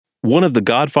One of the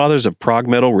godfathers of prog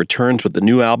metal returns with the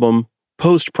new album,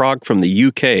 post-prog from the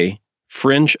UK,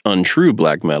 French untrue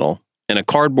black metal, and a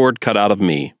cardboard cutout of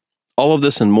me. All of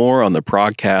this and more on the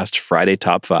Progcast Friday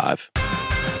Top 5.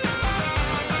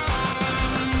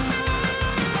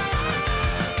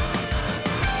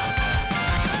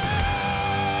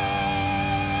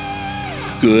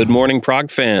 Good morning, prog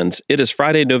fans. It is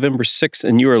Friday, November 6th,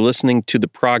 and you are listening to the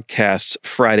Progcast's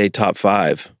Friday Top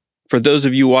 5. For those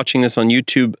of you watching this on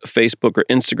YouTube, Facebook, or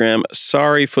Instagram,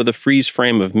 sorry for the freeze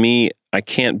frame of me. I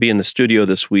can't be in the studio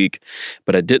this week,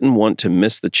 but I didn't want to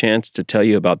miss the chance to tell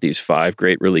you about these 5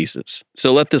 great releases.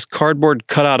 So let this cardboard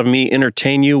cutout of me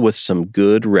entertain you with some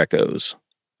good recos.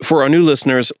 For our new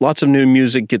listeners, lots of new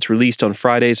music gets released on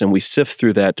Fridays, and we sift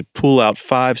through that to pull out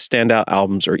 5 standout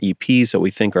albums or EPs that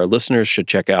we think our listeners should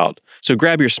check out. So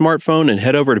grab your smartphone and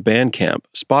head over to Bandcamp,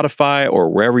 Spotify, or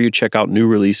wherever you check out new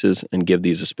releases and give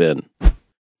these a spin.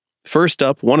 First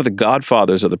up, one of the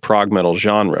godfathers of the prog metal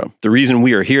genre, the reason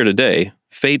we are here today,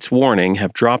 Fates Warning,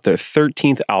 have dropped their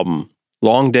 13th album,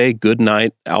 Long Day, Good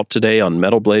Night, out today on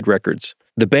Metal Blade Records.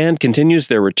 The band continues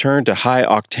their return to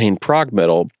high-octane prog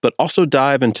metal, but also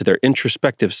dive into their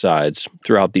introspective sides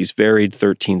throughout these varied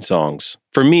 13 songs.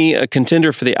 For me, a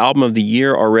contender for the album of the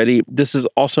year already, this is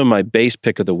also my bass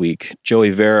pick of the week. Joey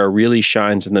Vera really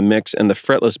shines in the mix, and the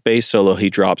fretless bass solo he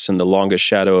drops in The Longest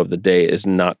Shadow of the Day is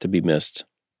not to be missed.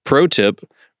 Pro tip,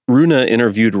 Runa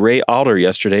interviewed Ray Alder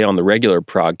yesterday on the regular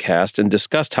Progcast and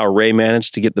discussed how Ray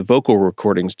managed to get the vocal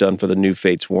recordings done for the new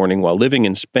Fates Warning while living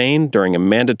in Spain during a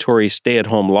mandatory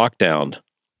stay-at-home lockdown.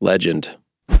 Legend.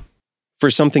 For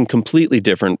something completely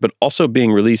different, but also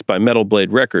being released by Metal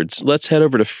Blade Records, let's head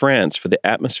over to France for the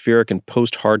atmospheric and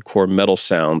post-hardcore metal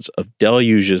sounds of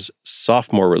Deluge's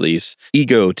sophomore release,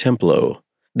 Ego Templo.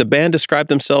 The band described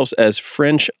themselves as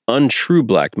French untrue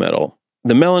black metal.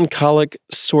 The melancholic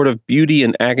sort of beauty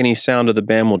and agony sound of the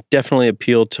band will definitely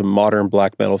appeal to modern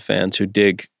black metal fans who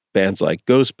dig bands like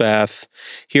Ghostbath,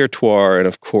 Heartoir, and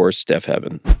of course,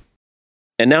 Deafheaven.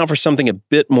 And now for something a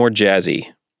bit more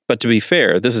jazzy. But to be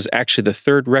fair, this is actually the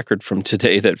 3rd record from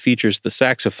today that features the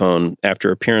saxophone after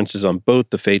appearances on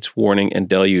both the Fates Warning and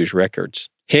Deluge records.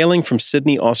 Hailing from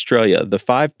Sydney, Australia, the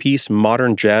 5-piece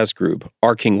modern jazz group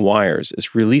Arcing Wires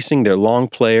is releasing their long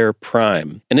player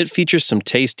Prime, and it features some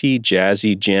tasty,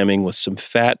 jazzy jamming with some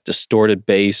fat, distorted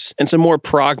bass and some more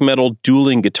prog metal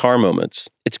dueling guitar moments.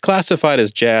 It's classified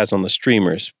as jazz on the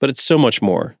streamers, but it's so much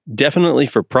more. Definitely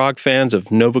for prog fans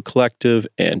of Nova Collective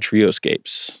and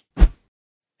Trioscapes.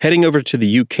 Heading over to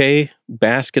the UK,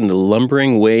 bask in the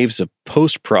lumbering waves of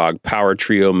post-prog power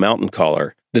trio Mountain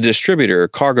Caller. The distributor,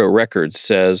 Cargo Records,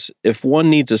 says, if one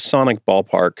needs a sonic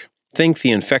ballpark, think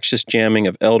the infectious jamming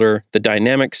of Elder, the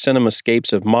dynamic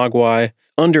cinemascapes of Mogwai,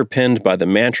 underpinned by the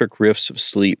mantric riffs of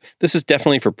Sleep. This is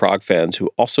definitely for prog fans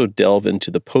who also delve into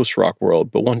the post-rock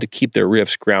world, but want to keep their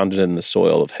riffs grounded in the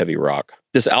soil of heavy rock.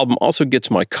 This album also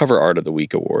gets my Cover Art of the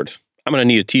Week award. I'm going to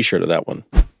need a t-shirt of that one.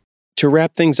 To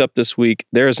wrap things up this week,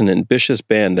 there is an ambitious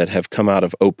band that have come out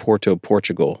of Oporto,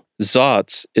 Portugal.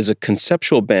 Zots is a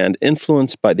conceptual band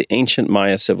influenced by the ancient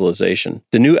Maya civilization.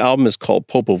 The new album is called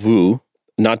Popol Vuh,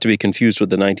 not to be confused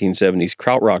with the 1970s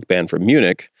krautrock band from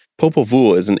Munich. Popol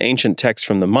Vuh is an ancient text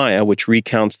from the Maya which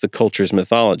recounts the culture's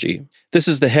mythology. This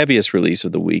is the heaviest release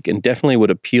of the week and definitely would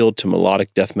appeal to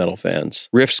melodic death metal fans.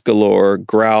 Riffs galore,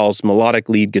 growls, melodic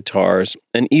lead guitars,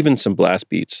 and even some blast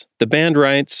beats. The band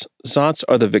writes, Zots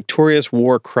are the victorious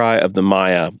war cry of the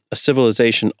Maya, a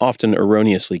civilization often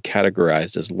erroneously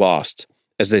categorized as lost,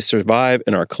 as they survive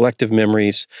in our collective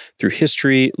memories through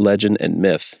history, legend, and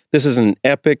myth. This is an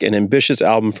epic and ambitious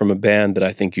album from a band that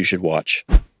I think you should watch.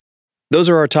 Those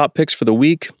are our top picks for the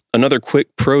week. Another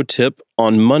quick pro tip.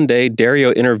 On Monday,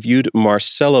 Dario interviewed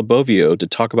Marcella Bovio to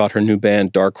talk about her new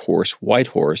band Dark Horse, White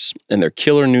Horse, and their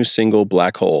killer new single,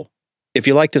 Black Hole. If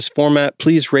you like this format,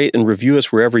 please rate and review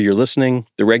us wherever you're listening.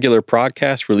 The regular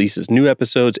podcast releases new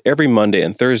episodes every Monday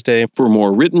and Thursday. For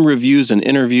more written reviews and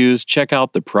interviews, check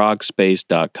out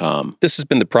theprogspace.com. This has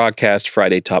been the Progcast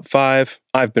Friday Top 5.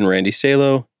 I've been Randy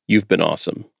Salo. You've been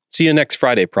awesome. See you next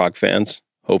Friday, prog fans.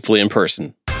 Hopefully in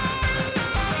person.